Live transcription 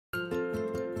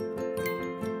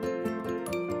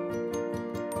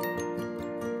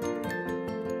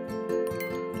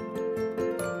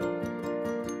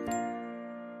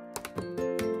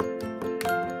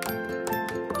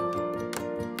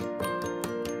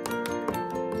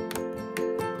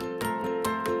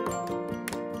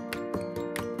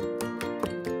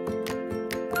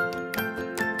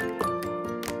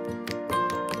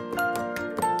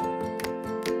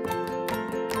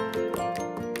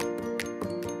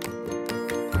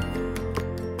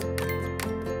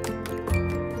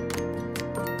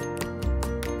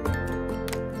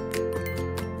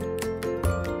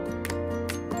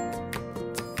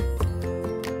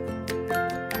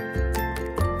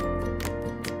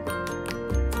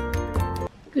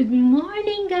Good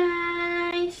morning,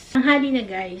 guys! Tanghali na,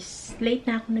 guys. Late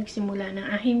na ako nagsimula ng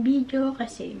aking video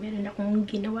kasi meron akong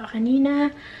ginawa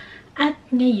kanina. At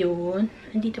ngayon,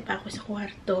 andito pa ako sa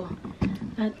kwarto.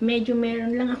 At medyo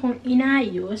meron lang akong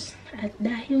inayos. At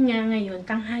dahil nga ngayon,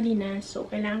 tanghali na,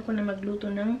 so kailangan ko na magluto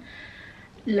ng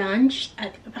lunch.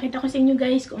 At ipapakita ko sa inyo,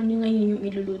 guys, kung ano ngayon yung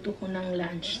iluluto ko ng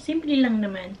lunch. Simple lang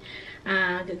naman.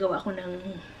 Gagawa ko ng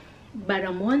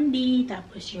barramundi,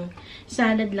 tapos yung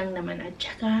salad lang naman, at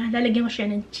saka lalagyan ko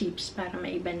siya ng chips para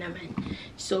maiba naman.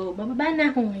 So, bababa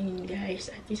na ako ngayon,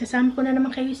 guys, at isasama ko na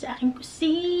naman kayo sa aking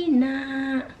kusina.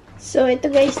 So,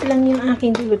 ito, guys, lang yung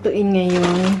aking lulutuin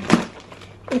ngayon.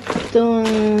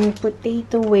 Itong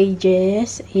potato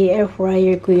wedges, air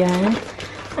fryer ko yan,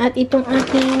 at itong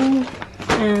aking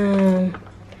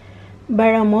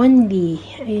barramundi,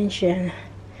 ayan siya.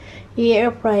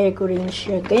 I-air fryer ko rin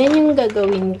siya. Ganyan yung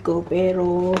gagawin ko,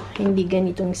 pero hindi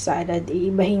ganitong salad.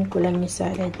 Iibahin ko lang yung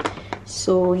salad.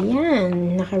 So,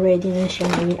 yan. Naka-ready na siya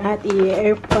ngayon. At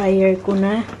i-air fryer ko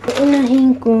na.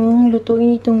 Unahin kong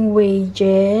lutuin itong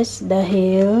wedges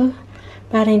dahil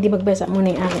para hindi magbasa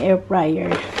muna yung aking air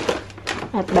fryer.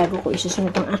 At bago ko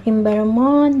isusunod ang aking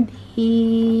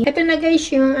barramundi. Ito na,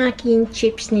 guys, yung aking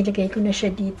chips. Nilagay ko na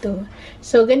siya dito.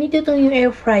 So, ganito itong yung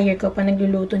air fryer ko. Pa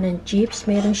nagluluto ng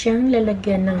chips, meron siyang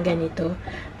lalagyan ng ganito.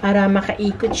 Para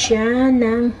makaikot siya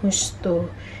ng husto.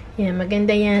 Yan,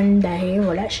 maganda yan dahil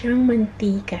wala siyang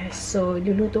mantika. So,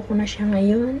 luluto ko na siya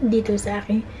ngayon dito sa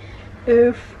aking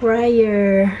air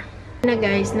fryer. Na,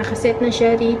 guys, nakaset na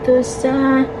siya dito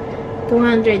sa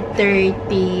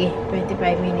 230,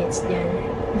 25 minutes dyan.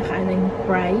 Nakaano yung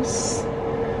price.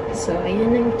 So,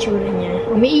 ayan ang itsura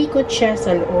niya. Umiikot siya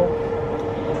sa loob.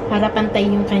 Para pantay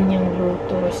yung kanyang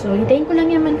luto. So, hintayin ko lang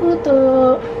yan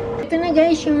magluto. Ito na,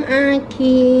 guys, yung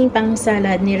aking pang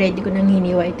salad. Ni-ready ko ng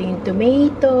hiniwa. Ito yung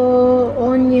tomato,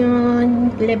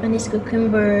 onion, Lebanese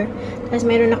cucumber. Tapos,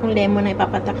 meron akong lemon na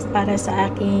ipapatak para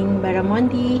sa aking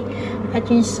barramundi. At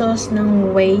yung sauce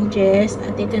ng wedges.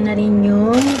 At ito na rin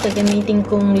yung gagamitin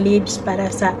kong leaves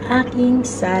para sa aking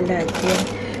salad. Yan.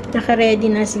 Naka-ready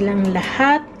na silang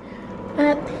lahat.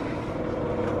 At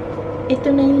ito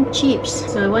na yung chips.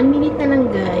 So, 1 minute na lang,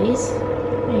 guys.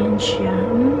 Ayan siya.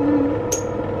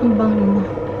 Ang bango.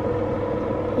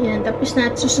 Ayan. Tapos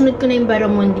na. Susunod ko na yung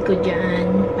barramundi ko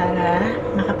dyan para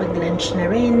makapag-lunch na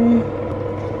rin.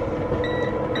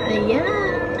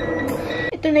 Ayan.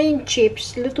 Ito na yung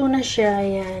chips. Luto na siya.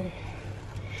 Ayan.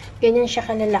 Ganyan siya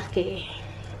kalalaki.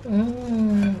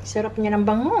 Sarap niya ng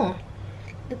bango.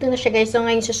 Luto na siya, guys. So,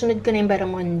 ngayon susunod ko na yung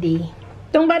barramundi.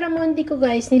 Itong barramundi ko,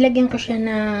 guys, nilagyan ko siya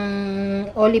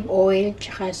ng olive oil,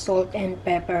 tsaka salt and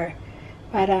pepper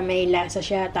para may lasa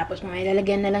siya. Tapos may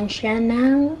lalagyan na lang siya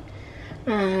ng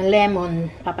lemon.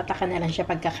 Papatakan na lang siya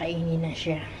pagkakainin na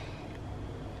siya.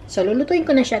 So, lulutuin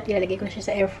ko na siya at ilalagay ko na siya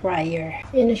sa air fryer.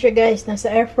 Yan na siya, guys.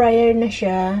 Nasa air fryer na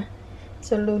siya.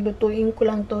 So, lulutuin ko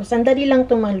lang to. Sandali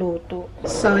lang to maluto.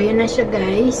 So, yan na siya,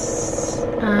 guys.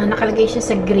 Nakalagay siya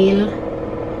sa grill.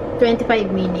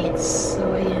 25 minutes. So,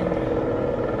 ayan.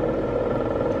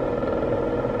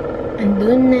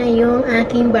 Andun na yung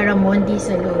aking barramundi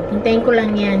sa loob. Hintayin ko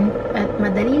lang yan. At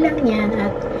madali lang yan.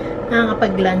 At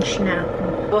makakapag-lunch na ako.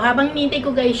 So, habang hinintay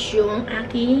ko, guys, yung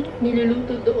aking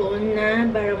niluluto doon na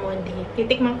barramundi,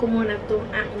 titikman ko muna itong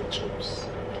aking chips.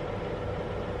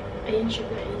 Ayan siya,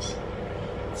 guys.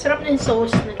 Sarap na yung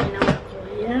sauce na ginawa ko.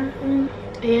 Ayan.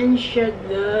 Ayan siya,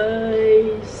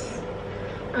 guys.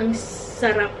 Ang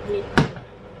sarap nito.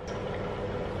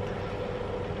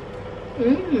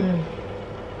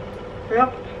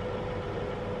 Sarap.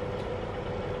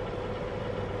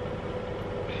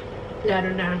 Lalo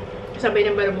na kasabay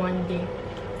ng barramundi.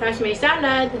 Tapos may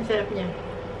salad. Ang sarap niya.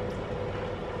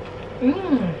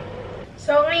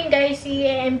 So, ngayon, guys,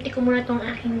 i-empty ko muna itong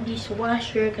aking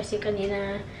dishwasher kasi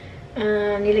kanina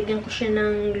nilagyan ko siya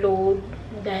ng load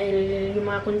dahil yung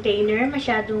mga container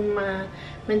masyadong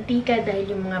mantika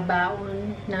dahil yung mga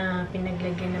baon na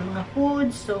pinaglagyan ng mga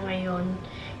foods. So, ngayon,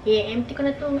 i-empty ko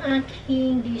na itong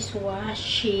aking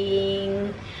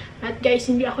dishwashing. At guys,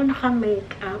 hindi ako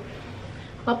naka-makeup.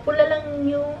 Mapula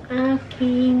lang yung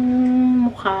aking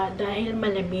mukha dahil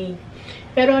malamig.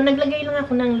 Pero naglagay lang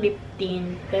ako ng lip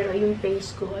tint. Pero yung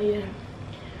face ko, ayan.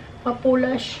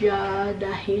 Mapula siya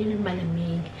dahil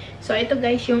malamig. So, ito,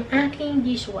 guys, yung aking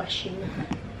dishwashing.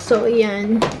 So,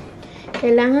 ayan.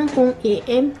 Kailangan kong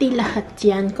i-empty lahat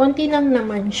yan. Konti lang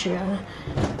naman siya.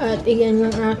 At ayan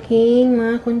yung aking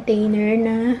mga container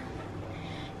na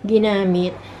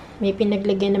ginamit. May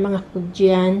pinaglagyan ng mga food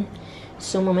dyan.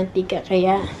 So, mamantika.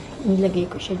 Kaya, nilagay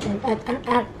ko siya dyan.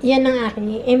 At yan ang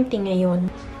aking i-empty ngayon.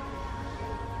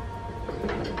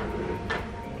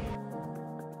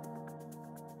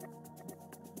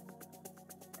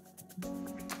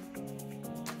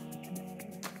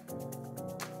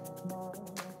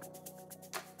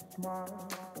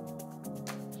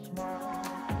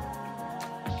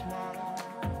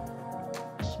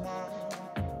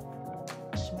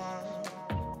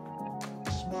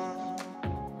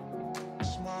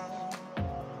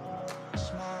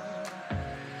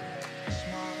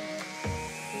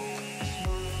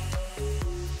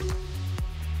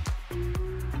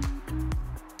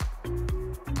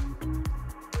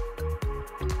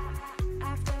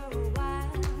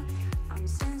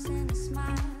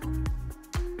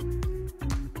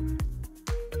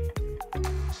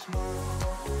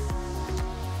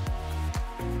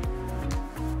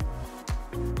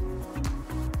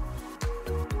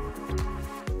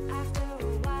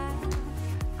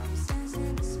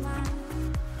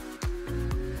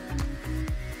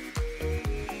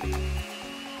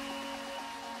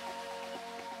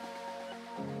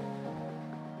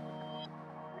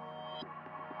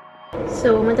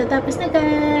 So, matatapos na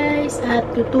guys. At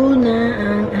luto na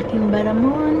ang aking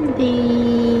barramundi.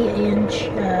 Ayan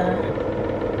siya.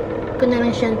 Ko na lang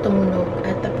siyang tumunog.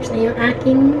 At tapos na yung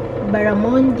aking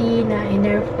barramundi na in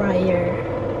air fryer.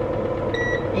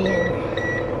 Ayan.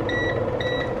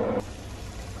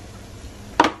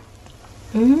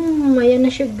 Ayan na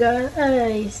siya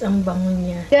guys. Ang bango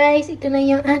niya. Guys, ito na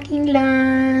yung aking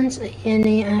lunch. Ayan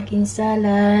na yung aking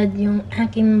salad. Yung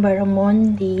aking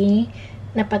barramundi.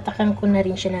 Napatakan ko na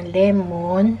rin siya ng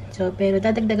lemon. So, pero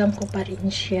dadagdagan ko pa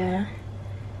rin siya.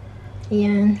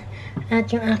 Ayan.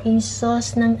 At yung aking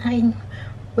sauce ng aking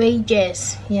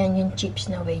wedges. Yan, yung chips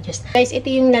na wedges. Guys,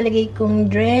 ito yung nalagay kong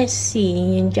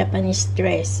dressing. Yung Japanese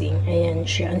dressing. Ayan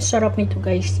siya. Ang sarap nito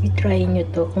guys. I-try nyo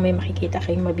to. Kung may makikita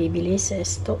kayong mabibili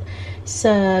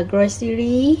sa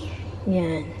grocery.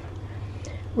 Yan.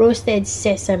 Roasted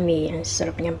sesame. Ang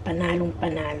sarap niyang panalong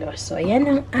panalo. So, ayan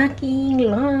ang aking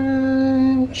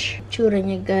lunch. Tsura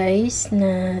niya guys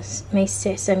na may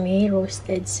sesame.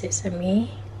 Roasted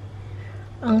sesame.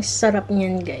 Ang sarap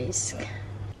niyan guys.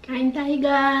 Kain tayo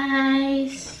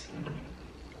guys.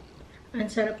 Ang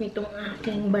sarap nitong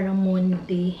aking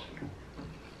barramundi.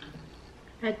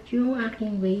 At yung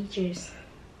aking wedges.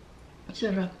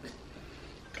 Sarap.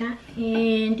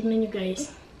 Kain. Tingnan nyo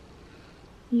guys.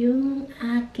 Yung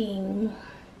aking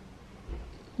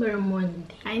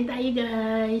barramundi. Kain tayo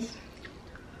guys.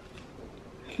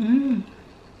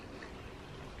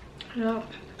 Sarap.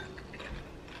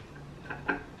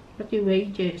 Pati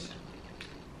wedges.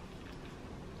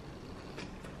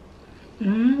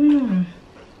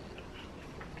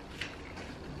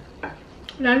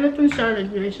 Lalo itong salad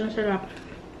guys. Ang sarap.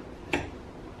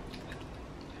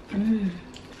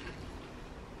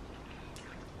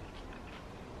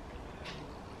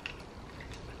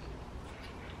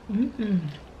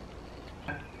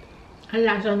 Ang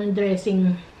lasa ng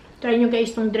dressing. Try nyo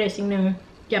guys itong dressing ng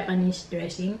Japanese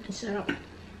dressing. Ang sarap.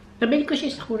 Nabili ko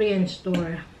siya sa Korean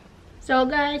store. So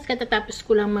guys, katatapos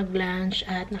ko lang mag-lunch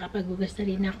at nakapaghugas na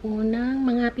rin ako ng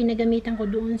mga pinagamitan ko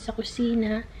doon sa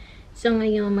kusina. So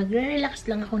ngayon, magre-relax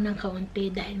lang ako ng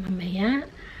kaunti dahil mamaya,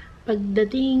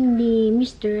 pagdating ni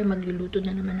Mr., magluluto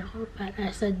na naman ako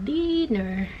para sa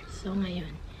dinner. So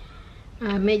ngayon,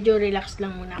 medyo relax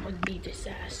lang muna ako dito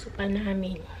sa sopa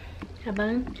namin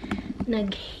habang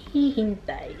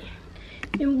naghihintay.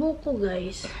 Yung buko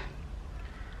guys,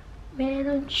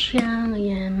 meron siyang,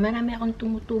 ayan, marami akong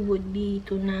tumutubo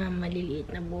dito na maliliit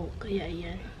na buko. Kaya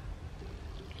ayan,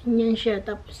 ganyan siya.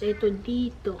 Tapos ito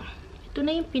dito, ito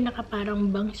na yung pinaka parang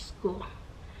bangs ko.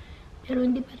 Pero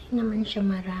hindi pa rin naman siya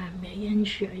marami. Ayan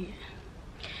siya, ayan.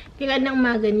 Kaya ng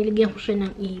umaga, nilagyan ko siya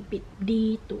ng ipit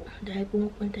dito. Dahil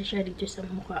pumupunta siya dito sa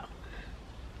mukha ko.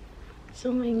 So,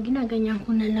 ngayon, ginaganyan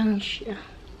ko na lang siya.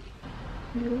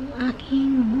 Yung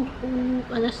aking buko.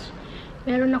 Alas,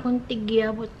 meron akong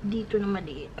tigyawat dito na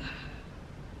maliit.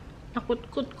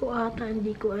 Nakutkot ko ata,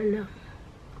 hindi ko alam.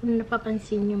 Kung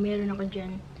napapansin nyo, meron ako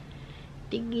dyan.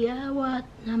 Tigyawat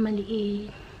na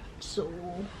maliit. So,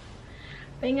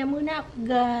 pahinga muna ako,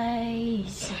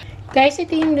 guys. Guys,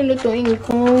 ito yung lulutuin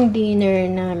kong dinner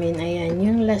namin. Ayan,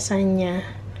 yung lasagna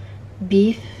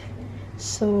beef.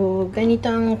 So,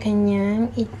 ganito ang kanyang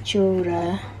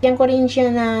itsura. Yan ko rin siya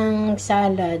ng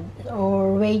salad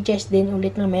or wedges din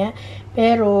ulit mamaya.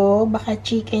 Pero, baka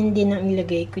chicken din ang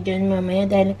ilagay ko dyan mamaya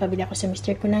dahil nagpabili ako sa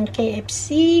mister ko ng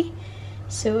KFC.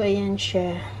 So, ayan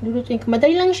siya. Lulutuin ko.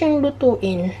 Madali lang siyang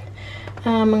lutuin.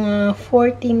 Mga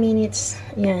 40 minutes.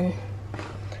 Ayan.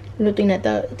 Lutuin na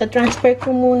ito. Ita-transfer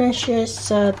ko muna siya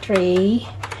sa tray.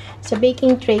 Sa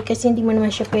baking tray kasi hindi mo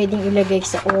naman siya pwedeng ilagay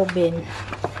sa oven.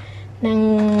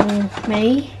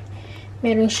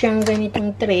 Meron siyang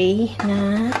ganitong tray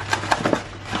na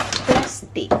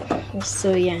plastic.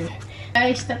 So, yan.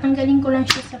 Guys, tatanggalin ko lang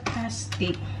siya sa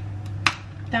plastic.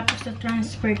 Tapos,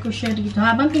 transfer ko siya dito.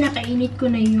 Habang pinakainit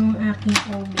ko na yung aking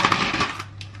oven.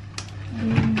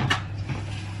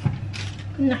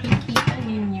 Kung nakikita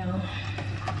ninyo.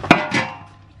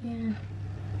 Ayan.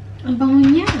 Ang bango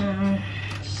niya.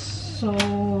 So,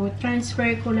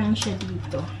 transfer ko lang siya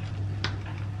dito.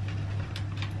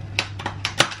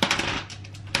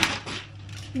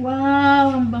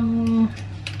 Wow! Ang bango.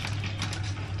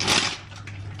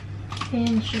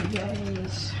 Ayan siya,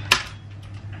 guys.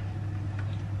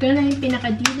 Ito na yung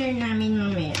pinaka-dinner namin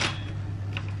mamaya.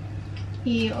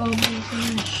 I-oven ko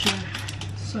na siya.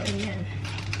 So, ayan.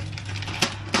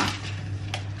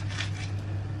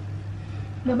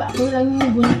 Baba ko lang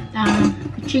yung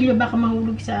kutsilyo baka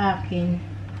mahulog sa akin.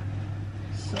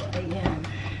 So, ayan.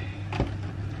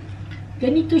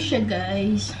 Ganito siya,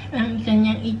 guys. Ang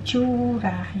kanyang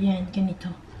itsura. Ayan,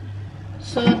 ganito.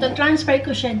 So, transfer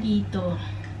ko siya dito.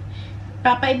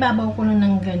 Papaibabaw ko lang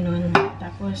ng ganun.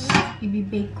 Tapos,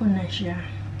 ibibake ko na siya.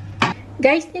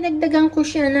 Guys, dinagdagan ko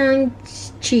siya ng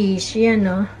cheese. Yan,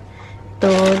 no?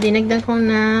 Ito, dinagdagan ko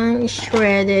ng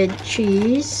shredded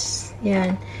cheese.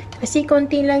 Yan. Kasi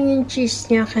konti lang yung cheese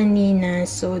niya kanina.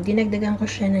 So, dinagdagan ko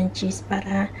siya ng cheese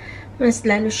para mas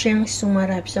lalo siyang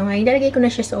sumarap. So, ngayon, nalagay ko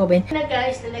na siya sa oven. Na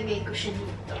guys, nalagay ko siya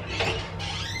dito.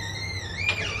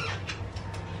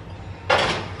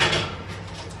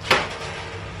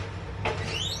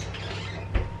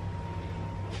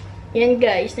 Yan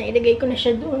guys, nailagay ko na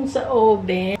siya doon sa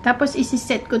oven. Tapos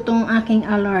isi-set ko tong aking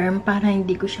alarm para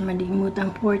hindi ko siya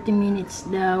malimutan. 40 minutes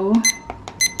daw.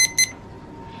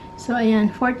 So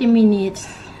ayan, 40 minutes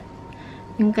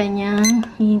yung kanyang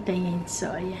hihintayin.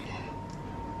 So ayan.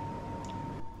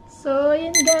 So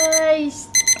ayan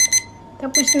guys.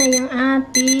 Tapos na yung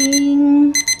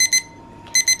ating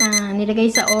nilagay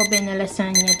sa oven na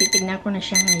lasagna. Titignan ko na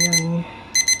siya ngayon.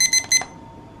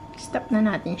 Stop na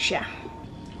natin siya.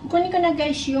 Kunin ko na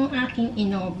guys yung aking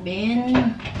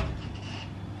in-oven.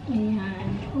 Ayan.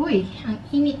 Uy, ang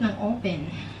init ng oven.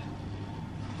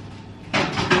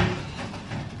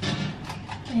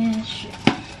 Ayan siya.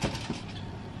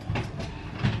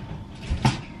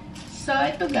 So,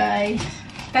 ito guys.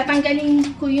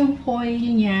 Tatanggalin ko yung foil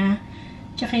niya.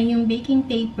 Tsaka yung baking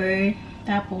paper.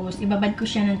 Tapos, ibabad ko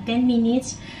siya ng 10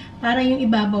 minutes. Para yung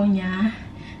ibabaw niya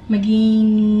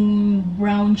maging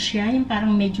brown siya. Yung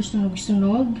parang medyo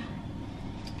sunog-sunog.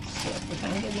 So,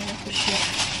 tatanggalin ko siya.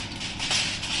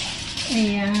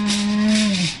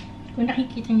 Ayan. Kung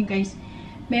nakikita nyo guys,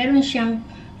 meron siyang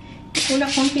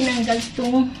una kong pinanggal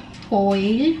itong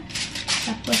foil.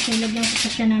 Tapos, nilagyan ko pa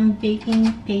siya ng baking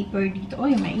paper dito.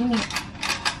 Oy, mainit.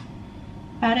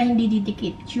 Para hindi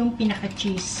didikit yung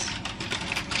pinaka-cheese.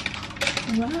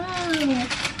 Wow!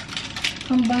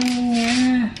 Ang bango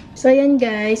niya. So, ayan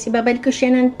guys, ibabad ko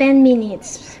siya ng 10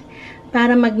 minutes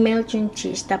para mag-melt yung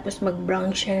cheese. Tapos,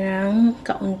 mag-brown siya ng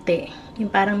kaunti.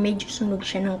 Yung parang medyo sunog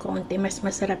siya ng kaunti. Mas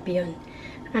masarap yun.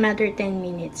 Another 10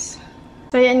 minutes.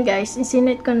 So, ayan guys,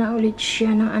 isinet ko na ulit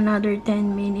siya ng another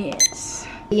 10 minutes.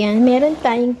 Ayan, meron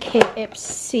tayong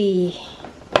KFC.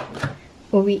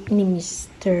 Uwi ni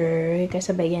Mr.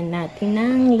 Kasabayan natin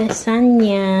ng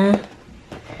lasagna.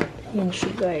 Ayan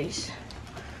siya guys.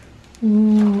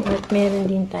 At meron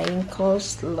din tayong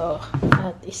coleslaw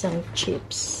at isang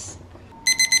chips.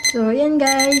 So, yan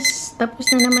guys. Tapos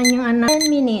na naman yung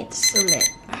 10 minutes ulit.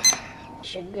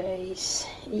 Siya guys.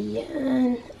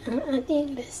 Yan. Ang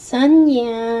ating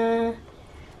lasagna.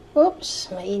 Oops.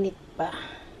 Mainit pa.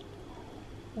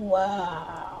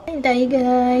 Wow. Ayan tayo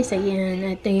guys.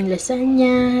 Ayan. Ito yung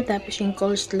lasagna. Tapos yung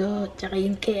coleslaw. Tsaka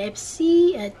yung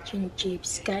KFC. At yung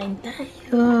chips. Kain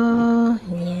tayo.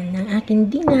 Ayan ang aking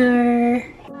dinner.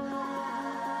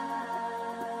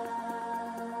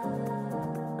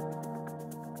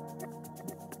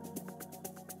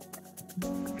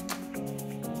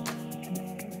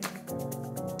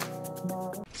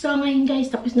 So ngayon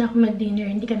guys, tapos na ako mag-dinner.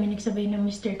 Hindi kami nagsabay ng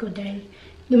mister ko dahil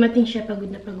dumating siya,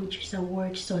 pagod na pagod siya sa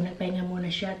work. So nagpahinga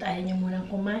muna siya at ayaw niya muna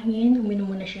kumain.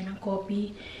 Uminom muna siya ng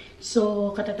coffee.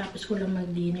 So katatapos ko lang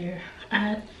mag-dinner.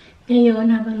 At ngayon,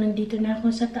 habang nandito na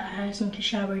ako sa taas,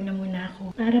 mag-shower na muna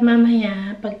ako. Para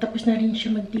mamaya, pagtapos na rin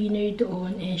siya mag-dinner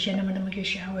doon, siya naman na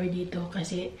mag-shower dito.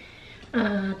 Kasi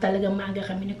talagang maaga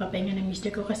kami nagpapahinga ng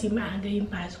mister ko kasi maaga yung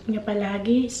pasok niya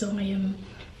palagi. So ngayon,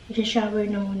 mag-shower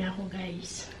na muna ako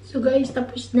guys. So guys,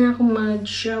 tapos na ako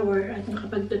mag-shower at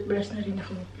nakapag-toothbrush na rin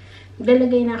ako.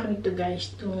 Dalagay na ako nito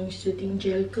guys, itong soothing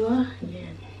gel ko.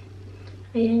 Ayan.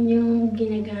 Ayan yung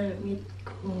ginagamit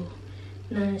ko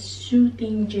na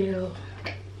soothing gel.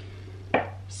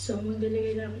 So,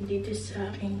 maglalagay na ako dito sa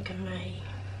aking kamay.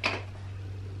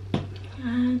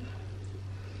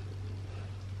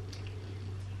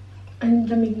 At Ang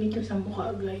lamig nito sa mukha,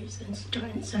 guys. Ang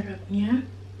sarap niya.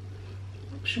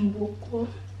 Tapos yung buko.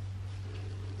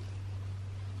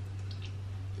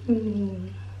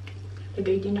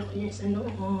 Lagay din ako niya sa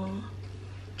noo.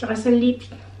 Tsaka sa lips.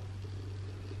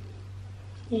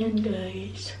 Yan,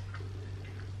 guys.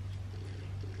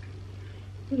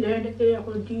 Ilalagay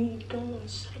ako dito.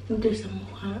 Dito sa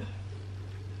mukha.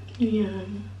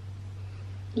 Yan.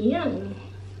 Yan.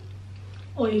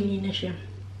 Oily na siya.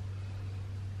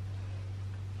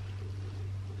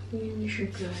 Yan siya,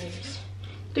 guys.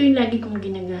 Ito yung lagi kong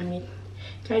ginagamit.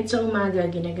 Kahit sa umaga,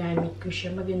 ginagamit ko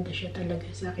siya. Maganda siya talaga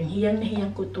sa akin. Hiyang na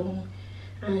hiyang ko tong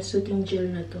soothing gel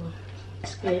na to.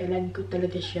 Kaya lagi ko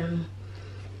talaga siyang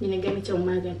ginagamit sa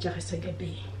umaga at saka sa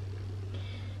gabi.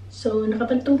 So,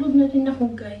 nakapantulog na rin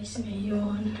ako, guys,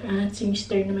 ngayon. At si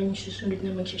Mr. naman yung susunod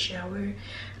na magsha-shower.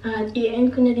 At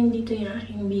i-end ko na rin dito yung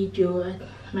aking video. At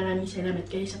maraming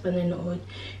salamat guys sa panonood.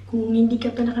 Kung hindi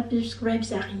ka pa nakapag-subscribe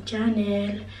sa aking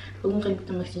channel, huwag mong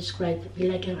kalimutan mag-subscribe at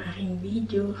i-like ang aking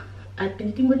video. At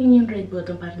pinutin mo rin yung red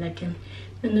button para lagi kang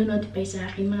nanonotify sa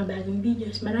aking mga bagong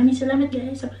videos. Maraming salamat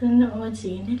guys sa panonood.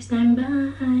 See you next time.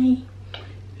 Bye!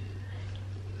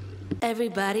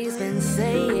 Everybody's been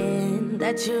saying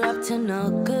that you're up to no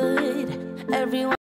good. Everyone